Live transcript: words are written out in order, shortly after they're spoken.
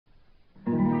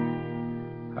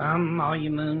Come, all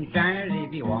you moonshiners,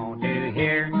 if you want to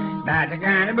hear about the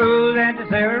kind of booze that they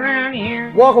serve around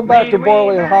here. Welcome back to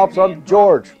Barley and Hops. I'm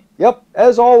George. Yep,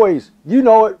 as always, you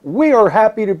know it. We are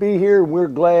happy to be here, and we're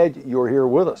glad you're here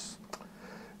with us.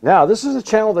 Now, this is a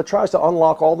channel that tries to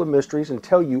unlock all the mysteries and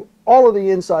tell you all of the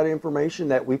inside information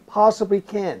that we possibly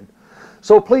can.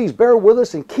 So please bear with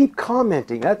us and keep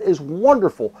commenting. That is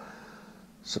wonderful.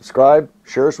 Subscribe,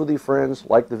 share us with your friends,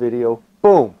 like the video.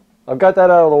 Boom. I've got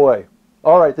that out of the way.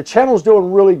 All right, the channel's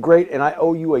doing really great, and I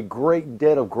owe you a great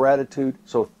debt of gratitude,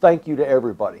 so thank you to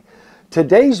everybody.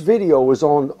 Today's video is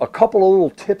on a couple of little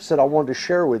tips that I wanted to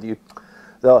share with you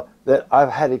that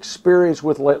I've had experience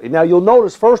with lately. Now, you'll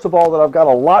notice, first of all, that I've got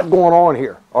a lot going on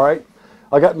here, all right?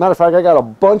 Matter of fact, I got a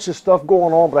bunch of stuff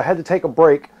going on, but I had to take a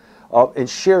break and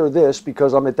share this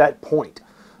because I'm at that point.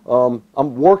 I'm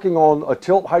working on a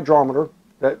tilt hydrometer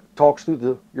that talks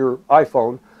through your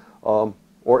iPhone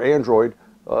or Android.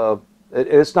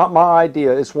 It's not my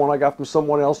idea. It's one I got from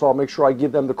someone else, so I'll make sure I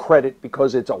give them the credit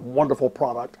because it's a wonderful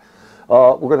product.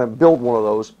 We're going to build one of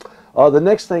those. The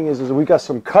next thing is we got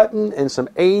some cutting and some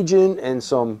aging and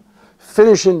some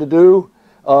finishing to do.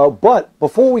 But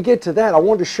before we get to that, I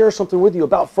wanted to share something with you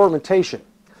about fermentation.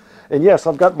 And yes,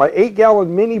 I've got my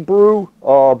 8-gallon mini brew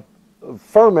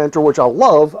fermenter, which I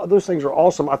love. Those things are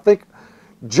awesome. I think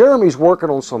Jeremy's working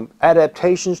on some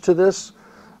adaptations to this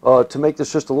to make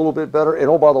this just a little bit better. And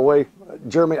oh, by the way,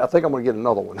 Jeremy, I think I'm going to get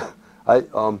another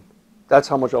one. That's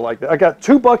how much I like that. I got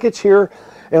 2 buckets here,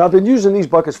 and I've been using these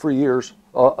buckets for years.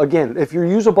 Again, if you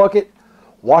use a bucket,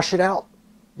 wash it out.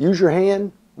 Use your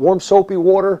hand, warm soapy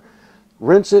water,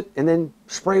 rinse it, and then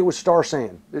spray it with Star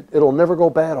Sand. It'll never go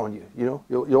bad on you. You know,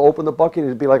 you'll open the bucket,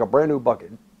 it'll be like a brand new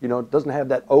bucket. You know, it doesn't have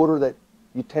that odor that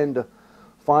you tend to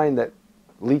find that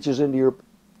leaches into your.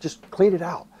 Just clean it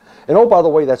out. And oh, by the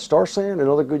way, that Star Sand,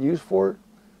 another good use for it,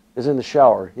 is in the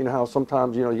shower. You know how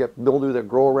sometimes, you get mildew that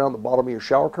grow around the bottom of your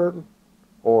shower curtain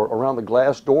or around the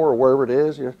glass door or wherever it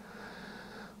is.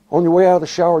 On your way out of the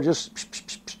shower, just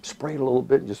spray it a little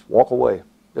bit and just walk away.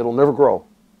 It'll never grow.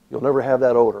 You'll never have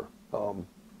that odor.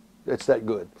 It's that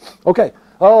good. Okay.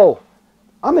 Oh,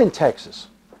 I'm in Texas.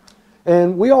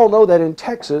 And we all know that in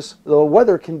Texas, the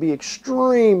weather can be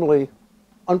extremely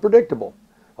unpredictable.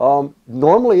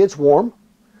 Normally it's warm.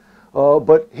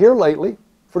 But here lately,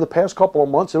 for the past couple of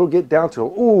months, it'll get down to,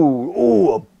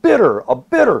 a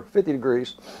bitter 50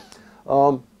 degrees.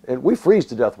 And we freeze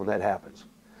to death when that happens.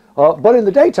 But in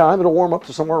the daytime, it'll warm up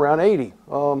to somewhere around 80.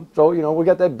 So, we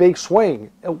got that big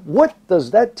swing. And what does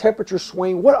that temperature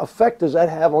swing, what effect does that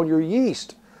have on your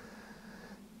yeast?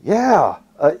 Yeah,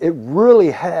 it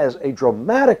really has a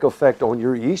dramatic effect on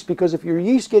your yeast because if your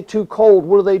yeast get too cold,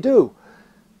 what do?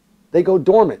 They go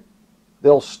dormant.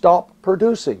 They'll stop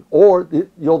producing, or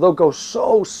they'll go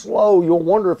so slow you'll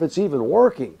wonder if it's even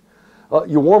working.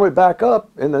 You warm it back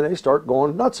up, and then they start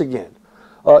going nuts again.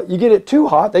 You get it too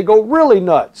hot, they go really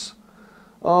nuts.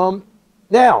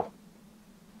 Now,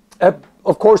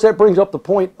 of course, that brings up the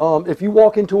point. If you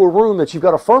walk into a room that you've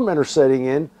got a fermenter setting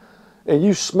in, and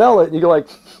you smell it, and you're like,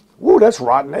 "Whoa, that's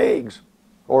rotten eggs,"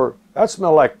 or "That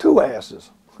smells like 2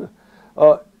 asses."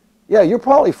 Yeah, you're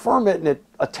probably fermenting at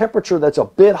a temperature that's a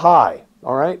bit high.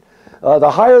 All right.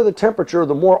 The higher the temperature,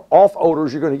 the more off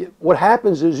odors you're going to get. What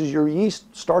happens is your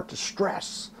yeast start to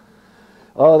stress.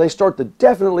 They start to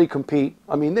definitely compete.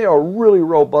 I mean, they are really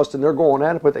robust and they're going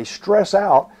at it, but they stress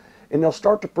out and they'll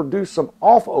start to produce some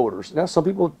off odors. Now, some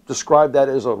people describe that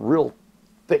as a real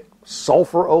thick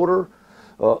sulfur odor.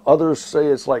 Others say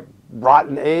it's like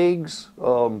rotten eggs.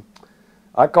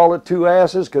 I call it 2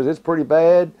 asses because it's pretty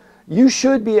bad. You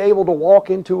should be able to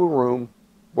walk into a room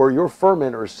where your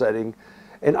fermenter is setting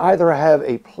and either have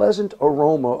a pleasant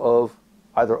aroma of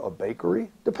either a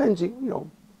bakery, depending,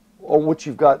 on what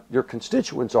you've got, your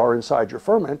constituents are inside your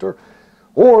fermenter,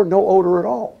 or no odor at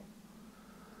all.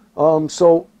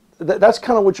 So that's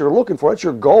kind of what you're looking for. That's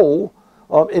your goal.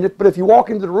 But if you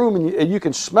walk into the room and you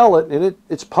can smell it and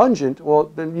it's pungent, well,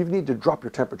 then you need to drop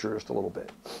your temperature just a little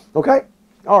bit. Okay?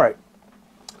 All right.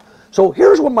 So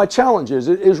here's what my challenge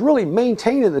is really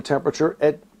maintaining the temperature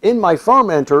in my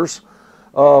fermenters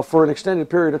for an extended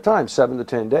period of time, 7 to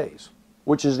 10 days,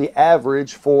 which is the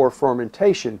average for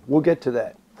fermentation. We'll get to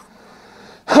that.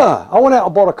 I went out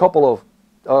and bought a couple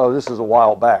of, this is a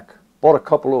while back, bought a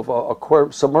couple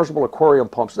of submersible aquarium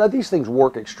pumps. Now, these things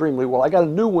work extremely well. I got a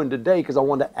new one today because I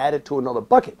wanted to add it to another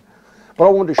bucket. But I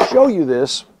wanted to show you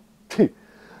this.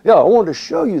 Yeah, I wanted to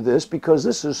show you this because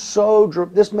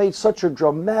this made such a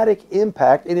dramatic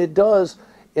impact, and it does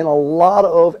in a lot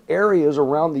of areas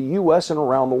around the U.S. and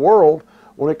around the world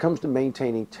when it comes to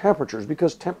maintaining temperatures.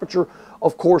 Because temperature,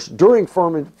 of course, during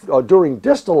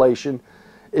distillation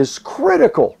is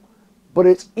critical, but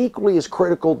it's equally as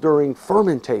critical during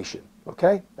fermentation,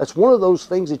 okay? That's one of those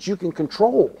things that you can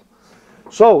control.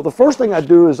 So the first thing I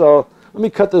do is, let me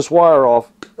cut this wire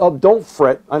off. Don't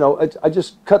fret, I know, I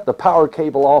just cut the power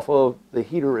cable off of the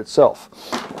heater itself.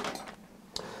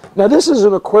 Now this is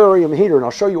an aquarium heater, and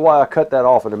I'll show you why I cut that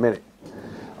off in a minute.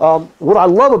 What I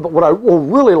love about, what I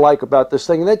really like about this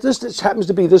thing, and this happens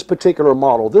to be this particular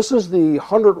model. This is the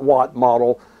 100-watt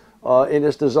model, and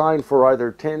it's designed for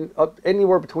either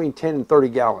anywhere between 10 and 30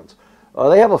 gallons.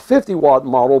 They have a 50-watt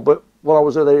model, but when I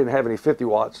was there, they didn't have any 50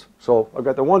 watts. So I've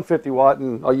got the 150-watt,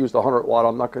 and I'll use the 100-watt.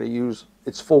 I'm not going to use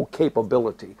its full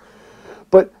capability.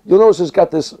 But you'll notice it's got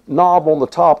this knob on the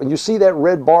top, and you see that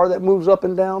red bar that moves up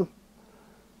and down?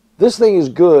 This thing is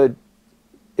good.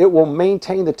 It will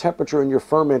maintain the temperature in your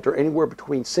fermenter anywhere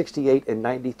between 68 and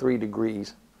 93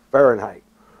 degrees Fahrenheit,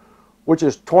 which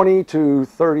is 20 to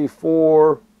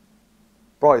 34,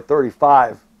 probably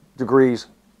 35 degrees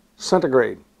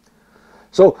centigrade.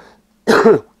 So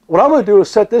what I'm going to do is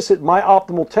set this at my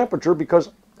optimal temperature,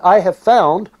 because I have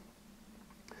found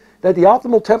that the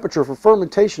optimal temperature for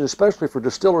fermentation, especially for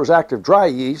distiller's active dry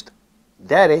yeast,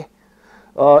 daddy,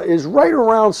 is right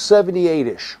around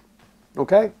 78-ish,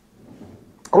 okay?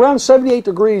 Around 78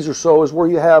 degrees or so is where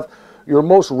you have your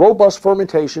most robust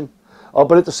fermentation,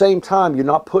 but at the same time, you're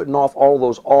not putting off all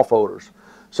those off odors.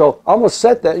 So I'm going to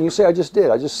set that, and you say I just did.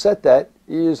 I just set that.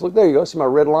 You just look, there you go, see my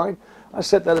red line? I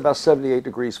set that at about 78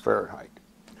 degrees Fahrenheit,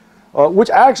 which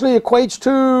actually equates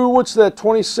to, what's that,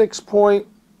 26 point,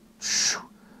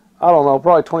 I don't know,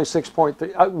 probably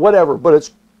 26.3, whatever, but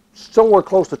it's somewhere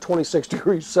close to 26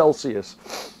 degrees Celsius.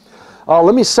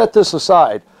 Let me set this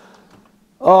aside.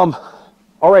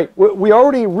 All right, we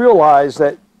already realized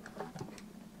that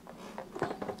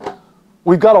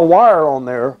we've got a wire on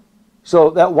there, so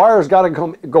that wire's got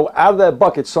to go out of that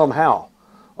bucket somehow.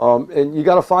 And you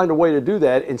got to find a way to do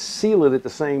that and seal it at the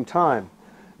same time.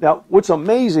 Now, what's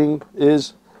amazing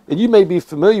is, and you may be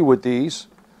familiar with these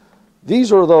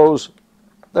are those,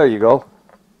 there you go.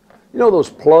 You know those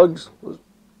plugs,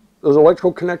 those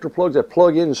electrical connector plugs that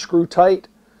plug in and screw tight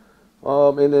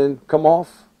and then come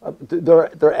off?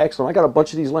 They're excellent. I got a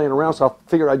bunch of these laying around, so I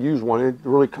figured I'd use one. It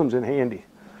really comes in handy.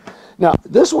 Now,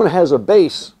 this one has a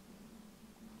base.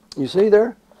 You see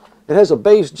there? It has a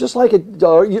base just like it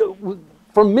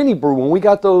from Mini Brew, when we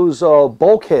got those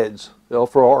bulkheads,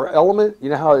 for our element. You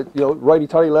know how righty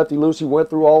tighty, lefty loosey went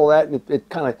through all of that, and it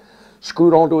kind of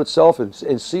screwed onto itself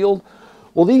and sealed.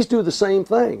 Well, these do the same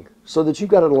thing, so that you've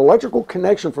got an electrical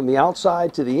connection from the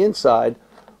outside to the inside,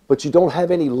 but you don't have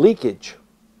any leakage.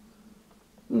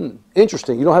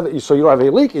 Interesting. You don't have any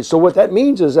leakage. So what that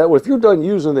means is that if you're done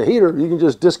using the heater, you can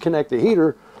just disconnect the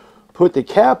heater, put the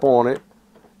cap on it,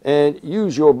 and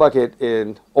use your bucket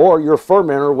or your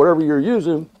fermenter, whatever you're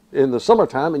using, in the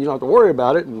summertime, and you don't have to worry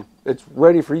about it, and it's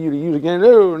ready for you to use again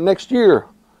next year.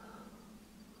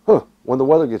 When the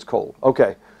weather gets cold.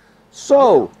 Okay.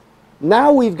 So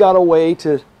now we've got a way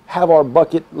to have our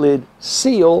bucket lid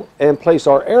seal and place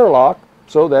our airlock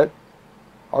so that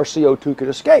our CO2 can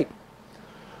escape.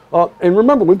 And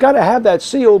remember, we've got to have that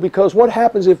seal, because what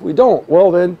happens if we don't?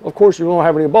 Well, then, of course, you don't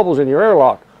have any bubbles in your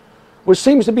airlock, which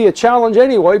seems to be a challenge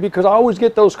anyway, because I always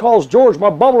get those calls, George, my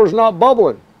bubbler's not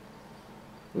bubbling.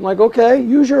 I'm like, okay,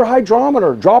 use your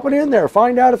hydrometer, drop it in there,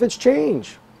 find out if it's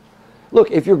changed.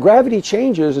 Look, if your gravity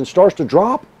changes and starts to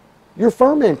drop, you're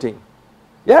fermenting.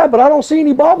 Yeah, but I don't see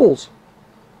any bubbles.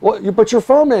 Well, but you're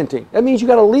fermenting. That means you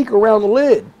got a leak around the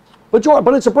lid. But George,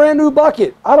 but it's a brand new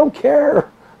bucket. I don't care.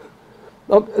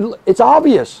 It's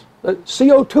obvious.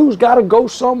 CO2's got to go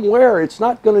somewhere. It's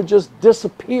not going to just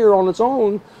disappear on its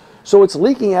own, so it's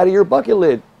leaking out of your bucket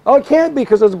lid. Oh, it can't be,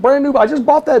 because it's a brand new. I just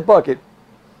bought that bucket.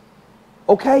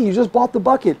 Okay, you just bought the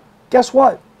bucket. Guess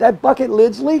what? That bucket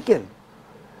lid's leaking.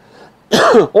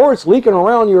 Or it's leaking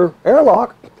around your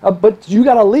airlock, but you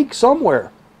got a leak somewhere.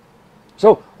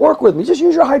 So work with me. Just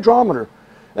use your hydrometer.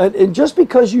 And just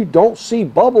because you don't see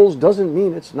bubbles doesn't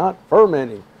mean it's not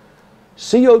fermenting.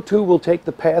 CO2 will take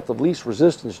the path of least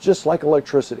resistance, just like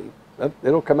electricity.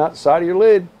 It'll come out the side of your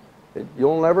lid.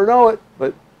 You'll never know it,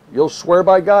 but you'll swear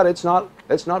by God it's not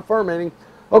fermenting.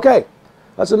 Okay,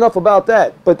 that's enough about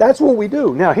that. But that's what we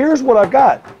do. Now here's what I've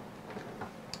got.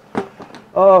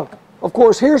 Of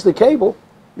course, here's the cable.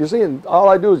 You see, and all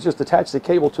I do is just attach the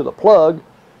cable to the plug,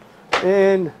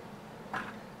 and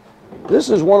this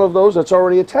is one of those that's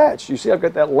already attached. You see, I've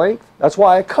got that length. That's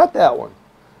why I cut that one.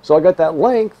 So I got that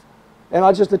length, and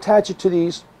I just attach it to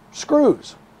these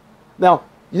screws. Now,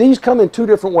 these come in two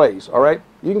different ways, all right?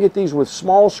 You can get these with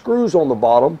small screws on the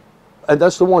bottom, and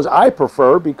that's the ones I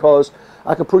prefer, because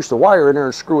I can push the wire in there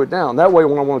and screw it down. That way,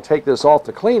 when I want to take this off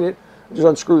to clean it, Just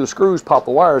unscrew the screws, pop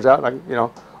the wires out, and you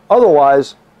know.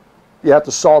 Otherwise, you have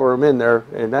to solder them in there,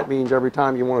 and that means every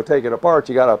time you want to take it apart,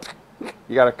 you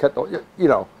gotta cut the, you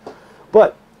know.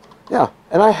 But yeah,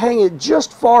 and I hang it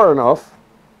just far enough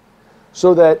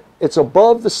so that it's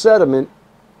above the sediment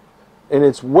and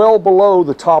it's well below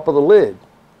the top of the lid.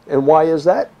 And why is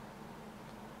that?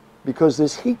 Because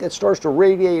this heat that starts to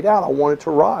radiate out, I want it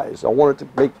to rise. I want it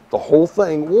to make the whole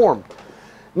thing warm.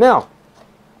 Now,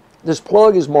 this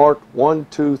plug is marked 1,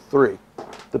 2, 3.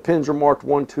 The pins are marked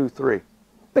 1, 2, 3.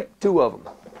 Pick 2 of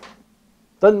them.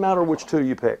 Doesn't matter which 2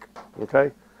 you pick.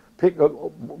 Okay, pick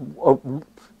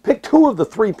 2 of the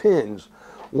 3 pins.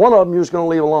 One of them you're just going to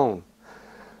leave alone.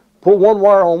 Put one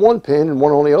wire on one pin and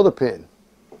one on the other pin.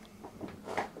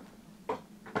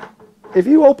 If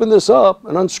you open this up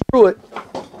and unscrew it,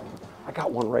 I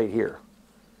got one right here.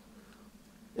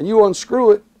 And you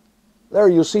unscrew it, there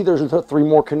you'll see there's 3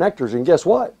 more connectors. And guess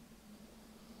what?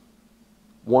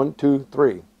 1, 2,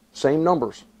 3. Same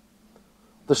numbers.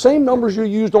 The same numbers you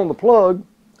used on the plug,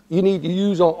 you need to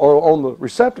use on the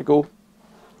receptacle,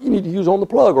 you need to use on the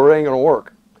plug or it ain't going to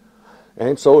work.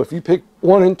 And so if you pick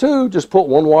 1 and 2, just put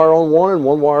one wire on 1 and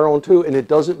one wire on 2, and it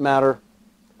doesn't matter.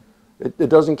 It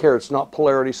doesn't care. It's not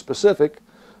polarity specific.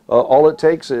 All it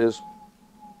takes is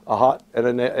a hot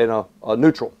and a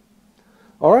neutral.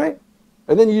 All right?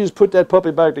 And then you just put that puppy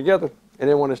back together, and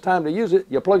then when it's time to use it,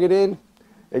 you plug it in,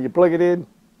 and you plug it in,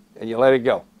 and you let it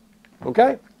go.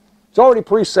 Okay? It's already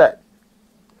preset.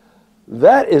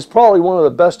 That is probably one of the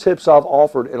best tips I've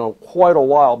offered in quite a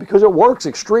while because it works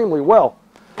extremely well.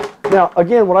 Now,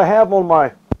 again, what I have on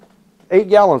my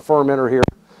 8-gallon fermenter here,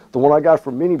 the one I got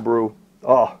from Mini Brew,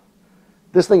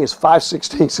 this thing is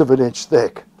 5/16 of an inch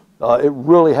thick. It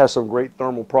really has some great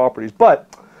thermal properties.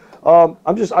 But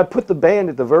I put the band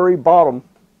at the very bottom,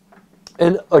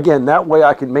 and again, that way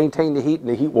I can maintain the heat and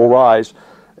the heat will rise.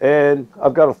 And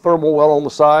I've got a thermal well on the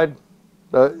side.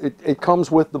 It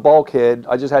comes with the bulkhead.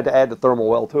 I just had to add the thermal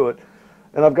well to it.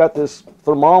 And I've got this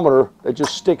thermometer that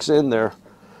just sticks in there.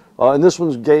 And this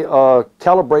one's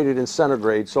calibrated in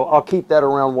centigrade. So I'll keep that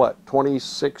around what,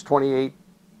 26, 28?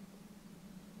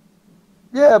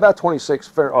 Yeah, about 26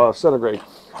 centigrade.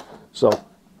 So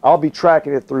I'll be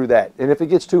tracking it through that. And if it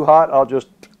gets too hot, I'll just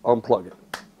unplug it.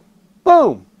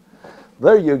 Boom!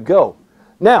 There you go.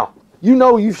 Now, you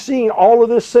know you've seen all of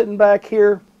this sitting back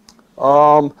here.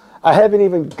 I haven't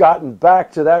even gotten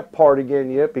back to that part again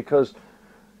yet because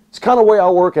it's kind of the way I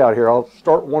work out here. I'll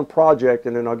start one project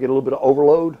and then I'll get a little bit of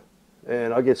overload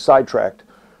and I'll get sidetracked.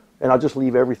 And I'll just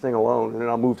leave everything alone, and then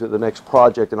I'll move to the next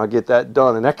project, and I'll get that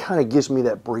done. And that kind of gives me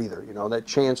that breather, you know, that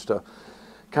chance to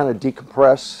kind of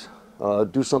decompress,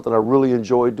 do something I really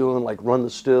enjoy doing, like run the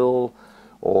still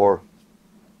or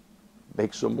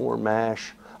make some more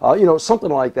mash, you know,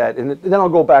 something like that. And then I'll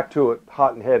go back to it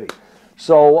hot and heavy.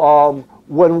 So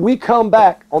when we come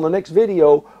back on the next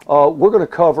video, we're going to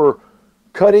cover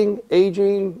cutting,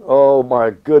 aging, oh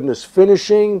my goodness,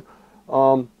 finishing,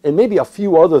 and maybe a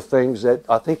few other things that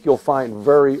I think you'll find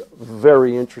very,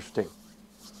 very interesting.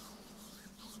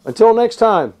 Until next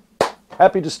time,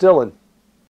 happy distilling.